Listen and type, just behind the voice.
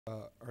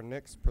Our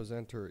next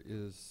presenter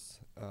is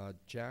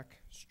Jack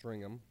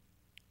Stringham,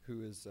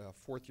 who is a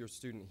fourth-year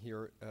student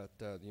here at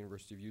the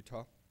University of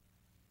Utah.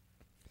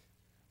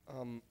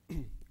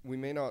 We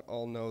may not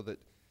all know that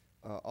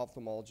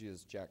ophthalmology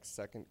is Jack's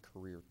second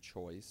career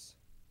choice.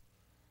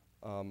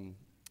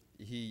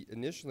 He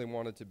initially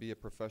wanted to be a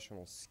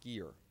professional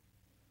skier,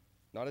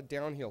 not a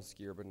downhill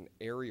skier, but an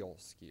aerial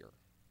skier,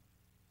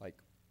 like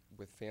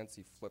with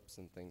fancy flips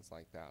and things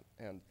like that.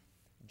 And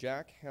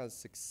Jack has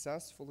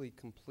successfully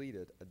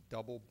completed a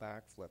double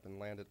backflip and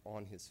landed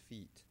on his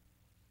feet,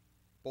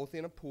 both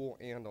in a pool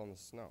and on the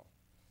snow.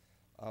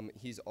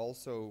 He's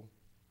also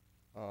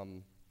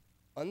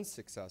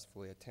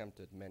unsuccessfully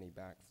attempted many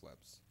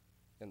backflips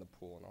in the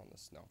pool and on the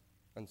snow,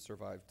 and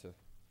survived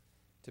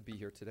to be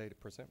here today to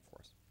present for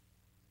us.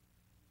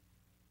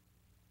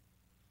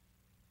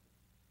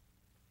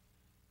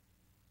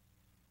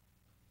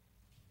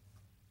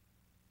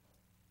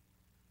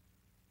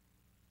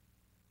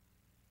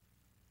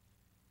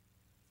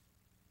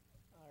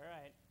 All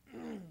right.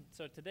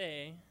 So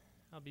today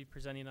I'll be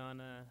presenting on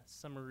a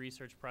summer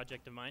research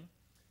project of mine,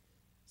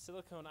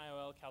 Silicone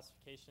IOL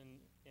Calcification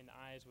in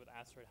eyes with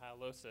Asteroid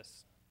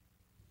Hyalosis.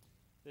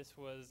 This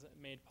was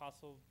made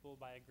possible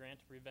by a grant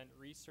to prevent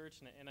research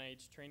and an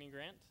NIH training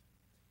grant,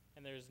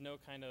 and there's no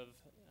kind of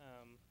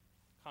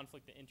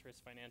conflict of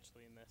interest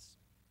financially in this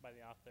by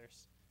the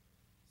authors.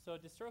 So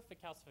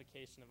dystrophic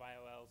calcification of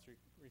IOLs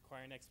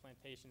requiring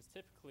explantation is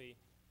typically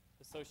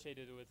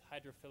associated with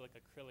hydrophilic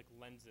acrylic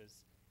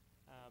lenses.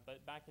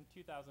 But back in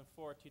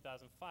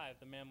 2004-2005,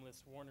 the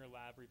Mammoth's Warner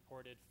lab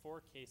reported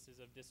 4 cases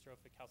of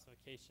dystrophic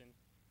calcification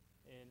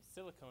in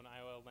silicone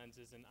IOL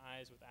lenses in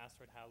eyes with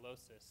asteroid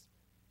hyalosis.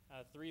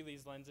 3 of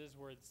these lenses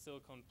were the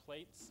silicone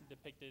plates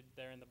depicted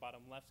there in the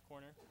bottom left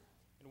corner,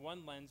 and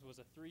 1 lens was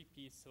a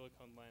 3-piece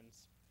silicone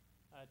lens.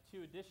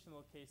 2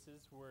 additional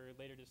cases were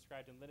later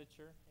described in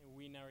literature, and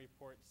we now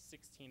report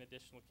 16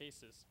 additional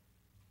cases.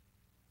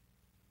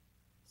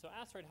 So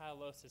asteroid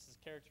hyalosis is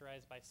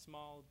characterized by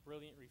small,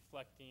 brilliant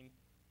reflecting,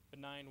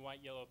 benign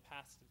white-yellow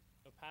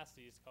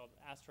opacities called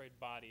asteroid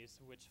bodies,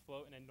 which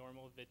float in a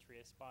normal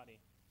vitreous body.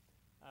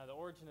 The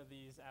origin of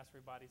these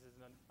asteroid bodies is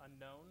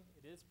unknown.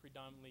 It is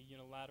predominantly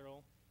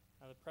unilateral.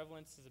 The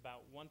prevalence is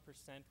about 1%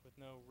 with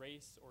no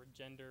race or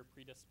gender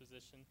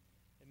predisposition.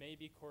 It may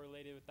be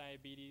correlated with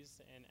diabetes,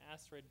 and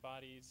asteroid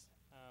bodies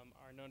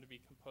are known to be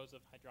composed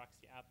of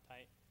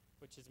hydroxyapatite,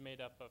 which is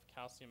made up of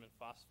calcium and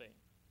phosphate.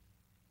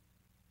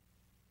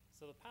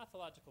 So the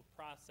pathological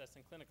process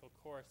and clinical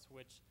course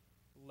which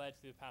led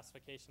to the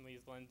pacification of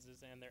these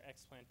lenses and their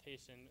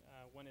explantation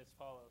went as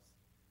follows.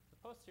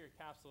 The posterior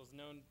capsule is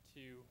known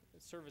to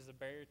serve as a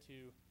barrier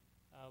to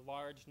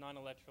large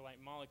non-electrolyte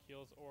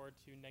molecules or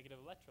to negative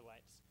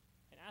electrolytes.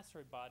 And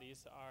asteroid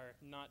bodies are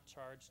not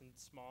charged and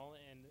small,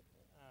 and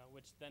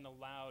which then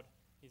allowed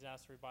these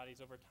asteroid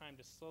bodies over time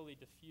to slowly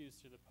diffuse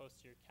through the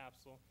posterior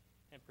capsule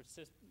and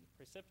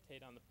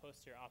precipitate on the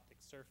posterior optic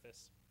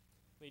surface,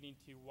 leading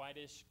to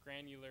whitish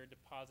granular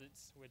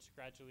deposits which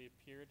gradually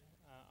appeared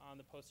on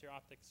the posterior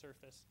optic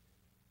surface.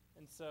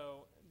 And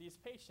so these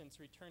patients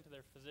return to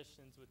their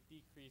physicians with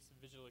decreased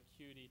visual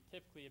acuity,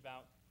 typically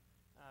about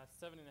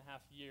 7.5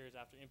 years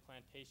after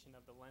implantation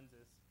of the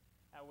lenses,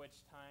 at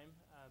which time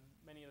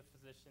many of the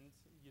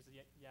physicians use a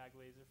YAG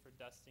laser for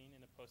dusting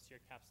and a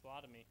posterior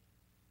capsulotomy.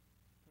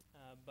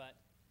 But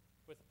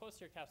with the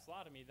posterior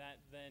capsulotomy,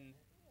 that then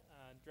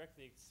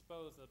directly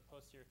exposed the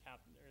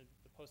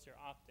posterior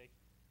optic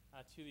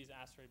to these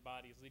asteroid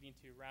bodies, leading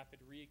to rapid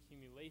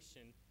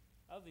reaccumulation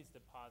of these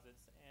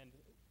deposits and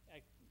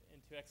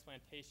into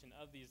explantation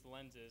of these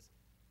lenses,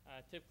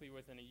 typically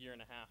within a year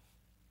and a half.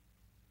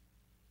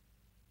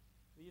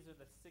 These are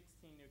the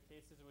 16 new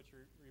cases which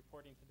we're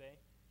reporting today.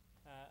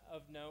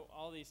 Of note,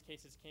 all these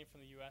cases came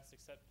from the US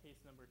except case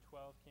number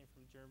 12 came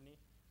from Germany,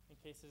 and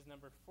cases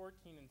number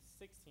 14 and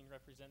 16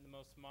 represent the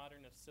most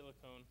modern of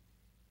silicone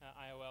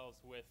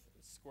IOLs with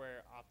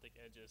square optic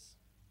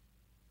edges.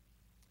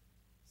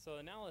 So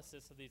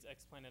analysis of these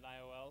explanted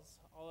IOLs,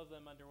 all of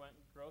them underwent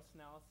gross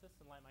analysis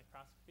and light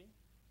microscopy.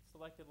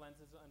 Selected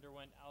lenses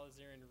underwent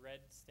alizarin red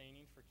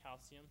staining for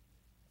calcium.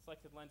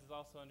 Selected lenses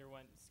also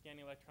underwent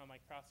scanning electron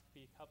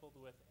microscopy coupled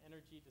with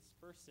energy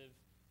dispersive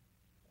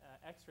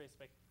X-ray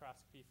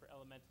spectroscopy for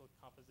elemental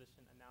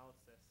composition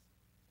analysis.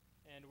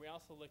 And we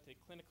also looked at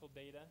clinical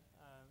data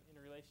in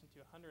relation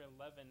to 111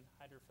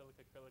 hydrophilic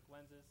acrylic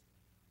lenses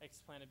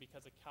explanted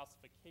because of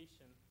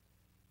calcification,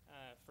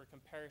 for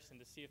comparison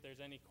to see if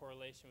there's any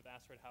correlation with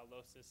asteroid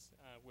hyalosis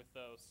with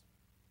those.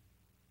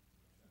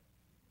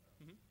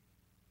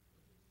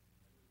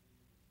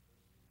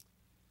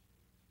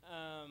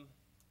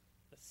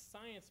 The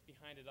science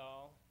behind it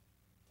all,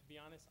 to be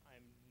honest,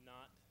 I'm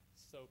not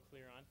so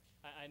clear on.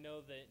 I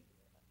know that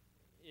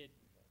it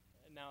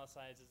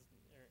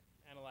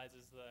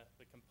analyzes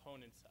the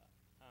components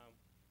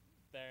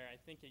there. I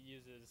think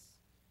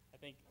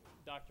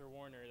Dr.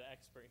 Warner, the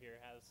expert here,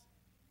 has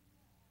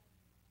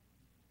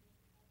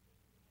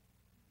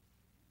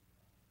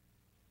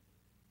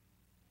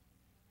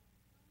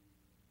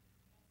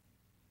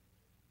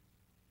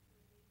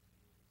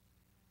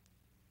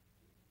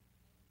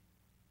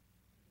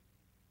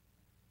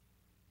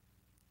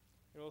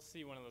we'll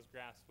see one of those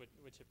graphs which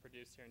it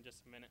produced here in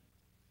just a minute.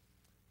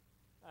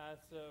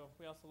 So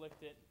we also looked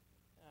at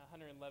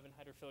 111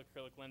 hydrophilic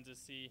acrylic lenses,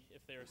 see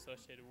if they were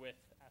associated with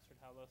asteroid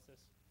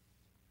hyalosis.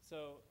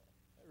 So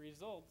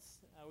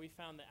results, we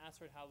found that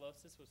asteroid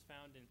hyalosis was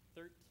found in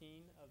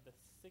 13 of the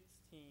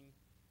 16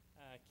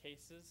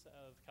 cases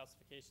of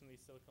calcification of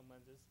these silicone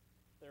lenses.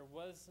 There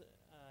was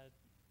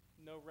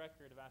no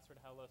record of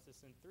asteroid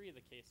hyalosis in 3 of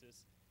the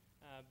cases,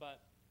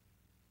 but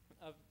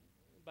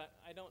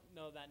I don't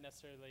know that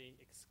necessarily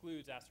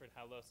excludes asteroid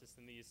hyalosis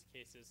in these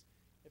cases.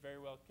 It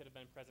very well could have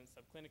been present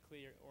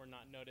subclinically or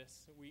not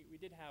noticed. We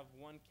did have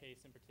one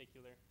case in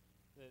particular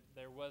that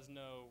there was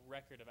no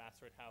record of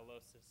asteroid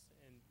hyalosis,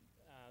 and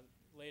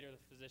later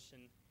the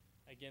physician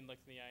again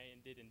looked in the eye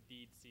and did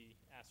indeed see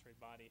asteroid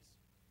bodies.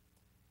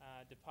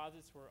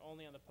 Deposits were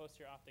only on the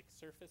posterior optic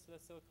surface of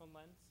the silicone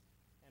lens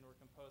and were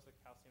composed of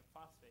calcium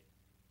phosphate.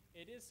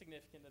 It is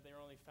significant that they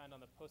were only found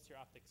on the posterior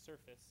optic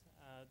surface.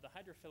 The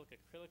hydrophilic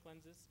acrylic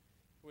lenses,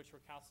 which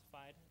were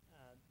calcified,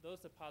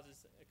 those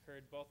deposits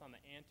occurred both on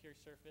the anterior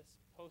surface,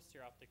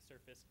 posterior optic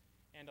surface,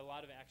 and a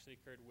lot of it actually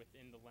occurred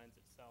within the lens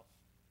itself.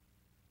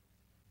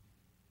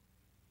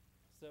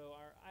 So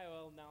our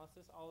IOL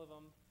analysis, all of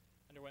them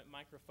underwent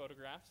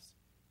microphotographs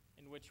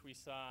in which we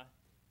saw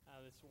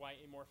this white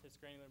amorphous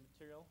granular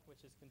material,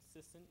 which is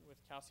consistent with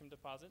calcium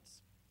deposits.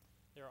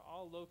 They are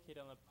all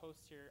located on the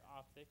posterior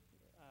optic,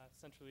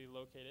 centrally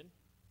located.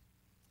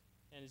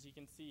 And as you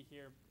can see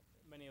here,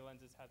 many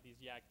lenses have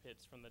these YAG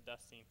pits from the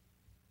dusting.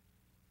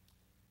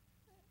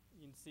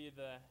 You can see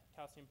the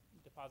calcium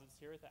deposits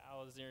here with the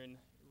alizarin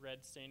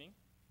red staining.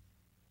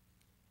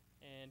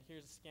 And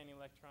here's a scanning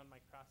electron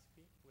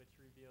microscopy, which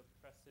revealed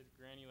crested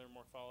granular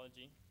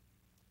morphology.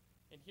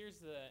 And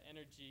here's the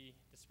energy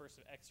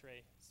dispersive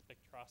X-ray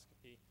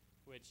spectroscopy,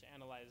 which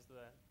analyzed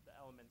the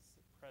elements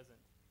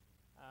present.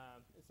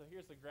 So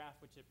here's the graph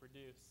which it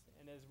produced.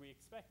 And as we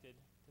expected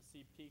to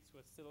see peaks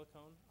with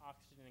silicone,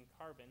 oxygen, and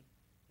carbon,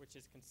 which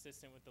is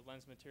consistent with the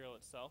lens material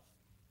itself.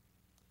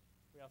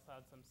 We also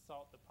had some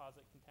salt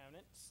deposit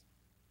contaminants.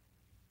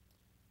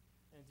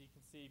 As you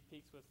can see,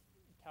 peaks with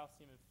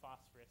calcium and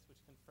phosphorus, which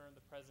confirm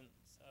the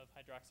presence of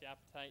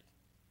hydroxyapatite,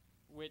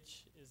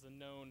 which is a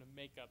known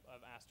makeup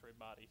of asteroid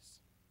bodies.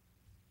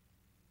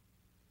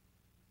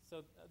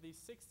 So these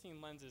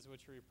 16 lenses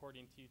which we're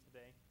reporting to you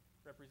today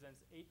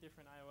represents 8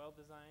 different IOL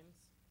designs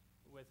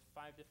with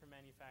 5 different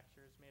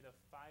manufacturers made of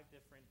 5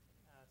 different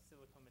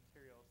silicone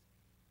materials.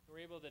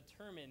 We're able to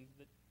determine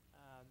the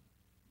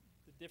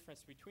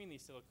difference between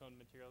these silicone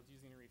materials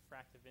using a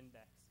refractive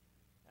index,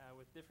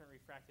 with different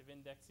refractive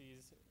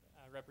indexes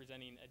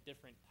representing a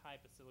different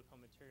type of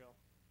silicone material.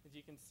 As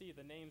you can see,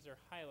 the names are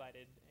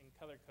highlighted and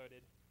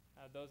color-coded.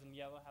 Those in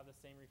yellow have the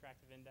same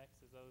refractive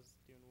index as those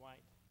do in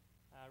white,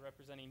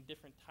 representing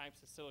different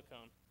types of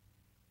silicone.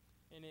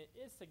 And it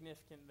is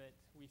significant that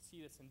we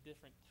see this in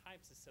different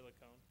types of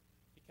silicone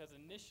because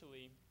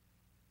initially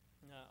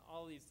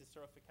all these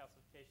dystrophic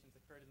calcifications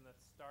occurred in the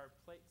star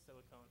plate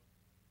silicone.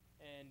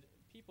 And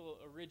people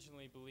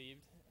originally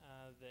believed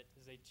that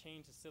as they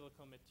changed the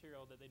silicone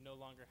material that they no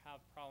longer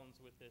have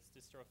problems with this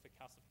dystrophic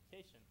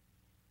calcification.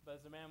 But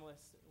as the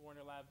Mammolis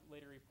Warner Lab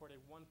later reported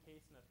one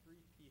case in a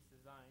 3-piece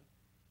design,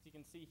 as you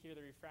can see here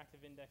the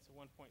refractive index of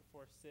 1.46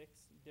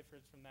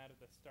 differs from that of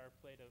the star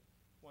plate of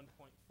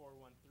 1.413.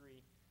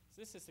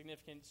 So this is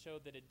significant,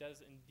 showed that it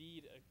does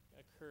indeed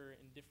occur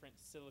in different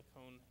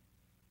silicone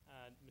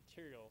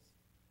materials.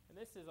 And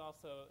this is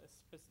also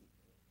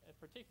a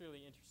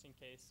particularly interesting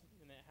case,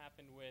 and it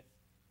happened with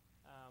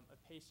a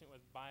patient with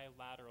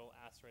bilateral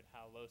asteroid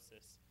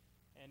hyalosis.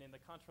 And in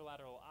the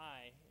contralateral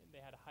eye,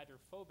 they had a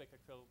hydrophobic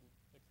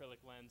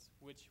acrylic lens,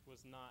 which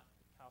was not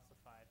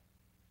calcified.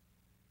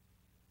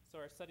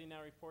 So our study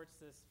now reports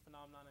this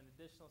phenomenon in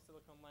additional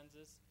silicone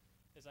lenses.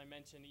 As I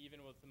mentioned,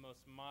 even with the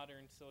most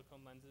modern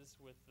silicone lenses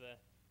with the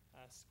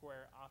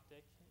square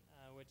optic,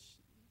 which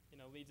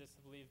leads us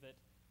to believe that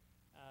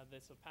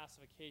this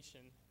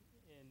opacification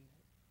in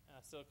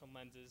silicone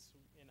lenses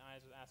in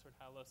eyes with asteroid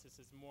hyalosis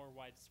is more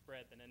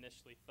widespread than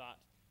initially thought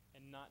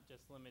and not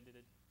just limited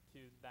to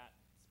that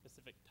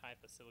specific type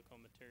of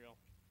silicone material.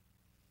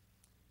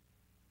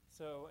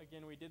 So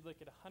again, we did look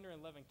at 111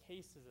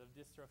 cases of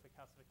dystrophic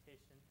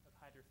calcification of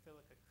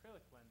hydrophilic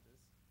acrylic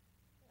lenses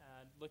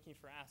looking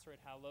for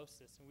asteroid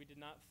hyalosis, and we did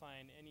not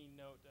find any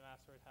note of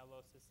asteroid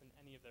hyalosis in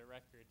any of their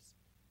records.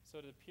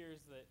 So it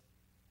appears that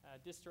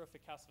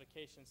dystrophic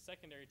calcification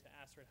secondary to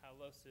asteroid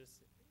hyalosis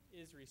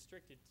is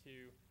restricted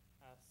to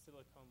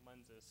silicone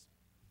lenses.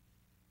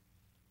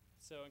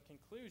 So in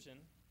conclusion,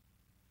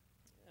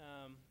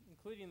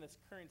 including this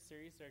current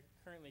series, there are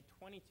currently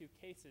 22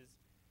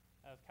 cases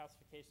of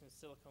calcification of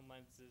silicone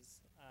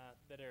lenses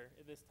that are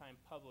at this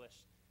time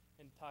published.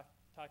 And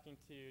talking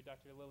to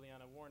Dr.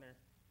 Liliana Warner,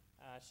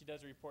 she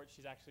does report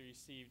she's actually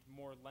received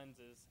more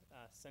lenses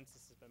since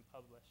this has been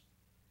published,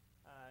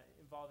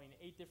 involving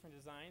 8 different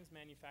designs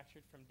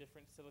manufactured from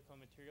different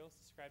silicone materials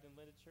described in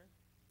literature.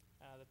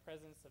 The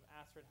presence of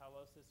asteroid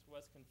hyalosis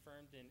was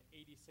confirmed in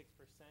 86%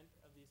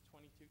 of these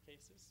 22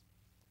 cases.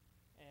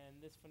 And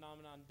this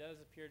phenomenon does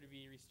appear to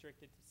be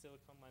restricted to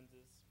silicone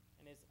lenses,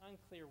 and it's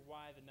unclear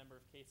why the number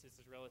of cases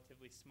is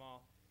relatively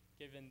small,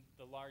 given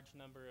the large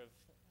number of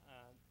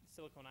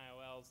silicone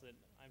IOLs that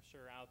I'm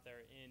sure are out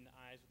there in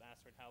eyes with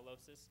asteroid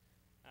hyalosis.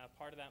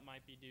 Part of that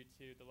might be due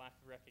to the lack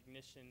of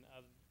recognition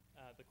of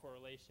the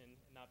correlation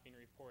not being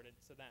reported,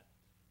 so that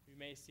we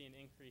may see an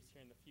increase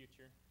here in the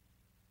future.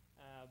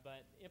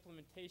 But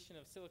implementation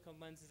of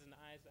silicone lenses in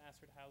eyes with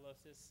asteroid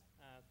hyalosis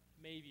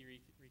may be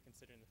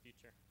reconsidered in the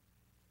future.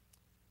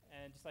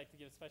 And just like to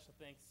give special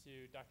thanks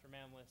to Dr.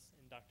 Mamlis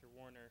and Dr.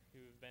 Warner,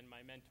 who have been my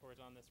mentors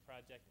on this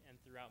project and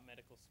throughout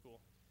medical school,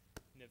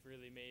 and have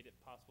really made it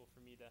possible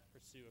for me to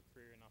pursue a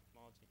career in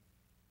ophthalmology.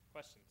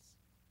 Questions?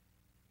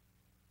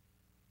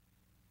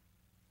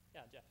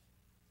 Yeah, Jeff.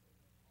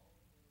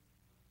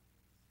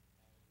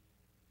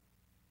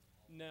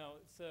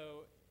 No,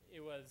 so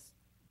it was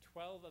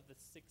 12 of the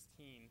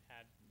 16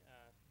 had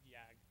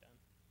YAG done.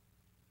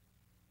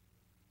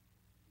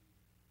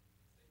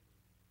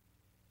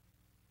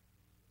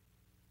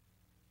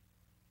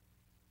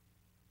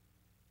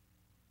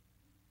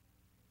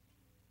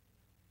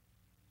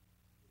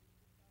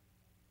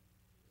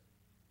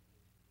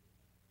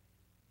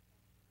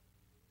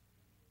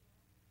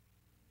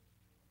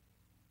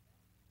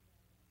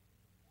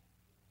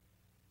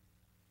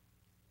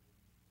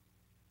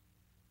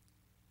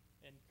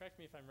 And correct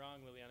me if I'm wrong,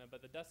 Liliana,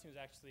 but the dusting was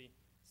actually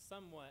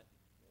somewhat,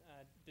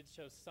 did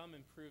show some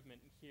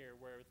improvement here,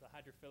 where with the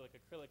hydrophilic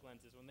acrylic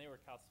lenses, when they were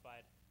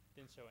calcified,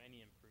 didn't show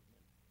any improvement.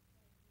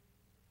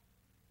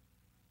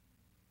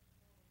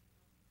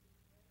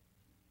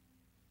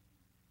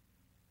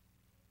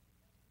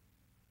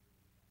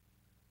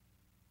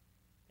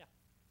 Yeah.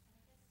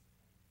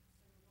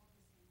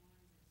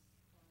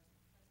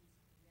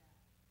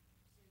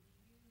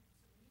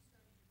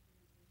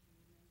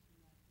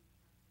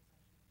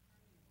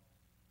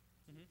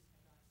 Mm-hmm.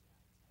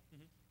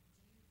 Mm-hmm.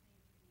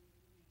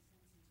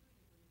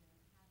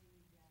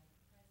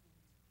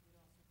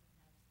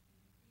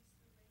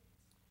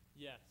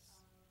 Yes.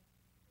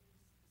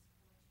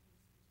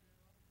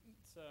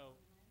 So,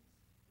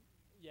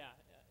 yeah,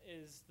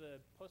 as the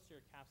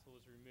posterior capsule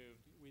was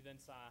removed, we then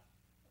saw,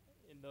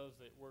 in those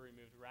that were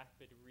removed,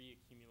 rapid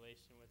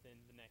reaccumulation within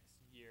the next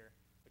year,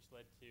 which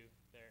led to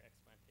their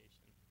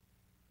explantation.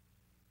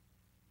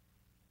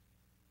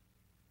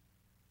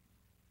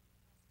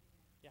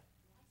 Yeah.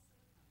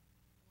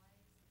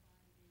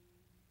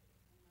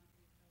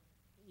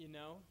 You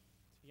know,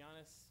 to be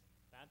honest,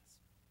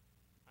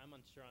 I'm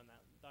unsure on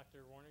that.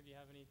 Dr. Warner, do you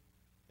have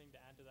anything to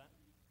add to that?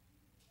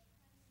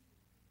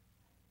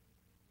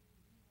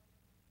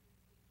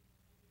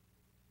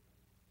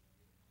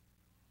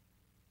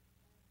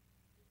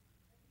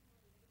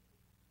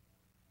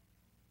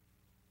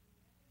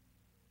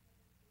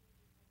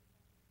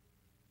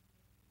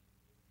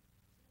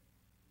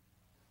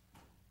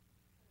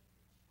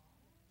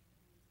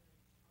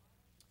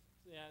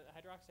 So yeah,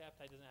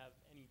 hydroxyapatite doesn't have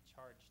any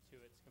charge to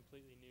it. It's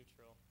completely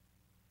neutral.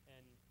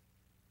 And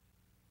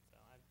so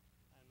I'm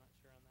not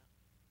sure on that.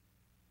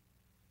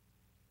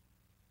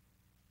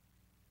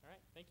 All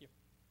right, thank you.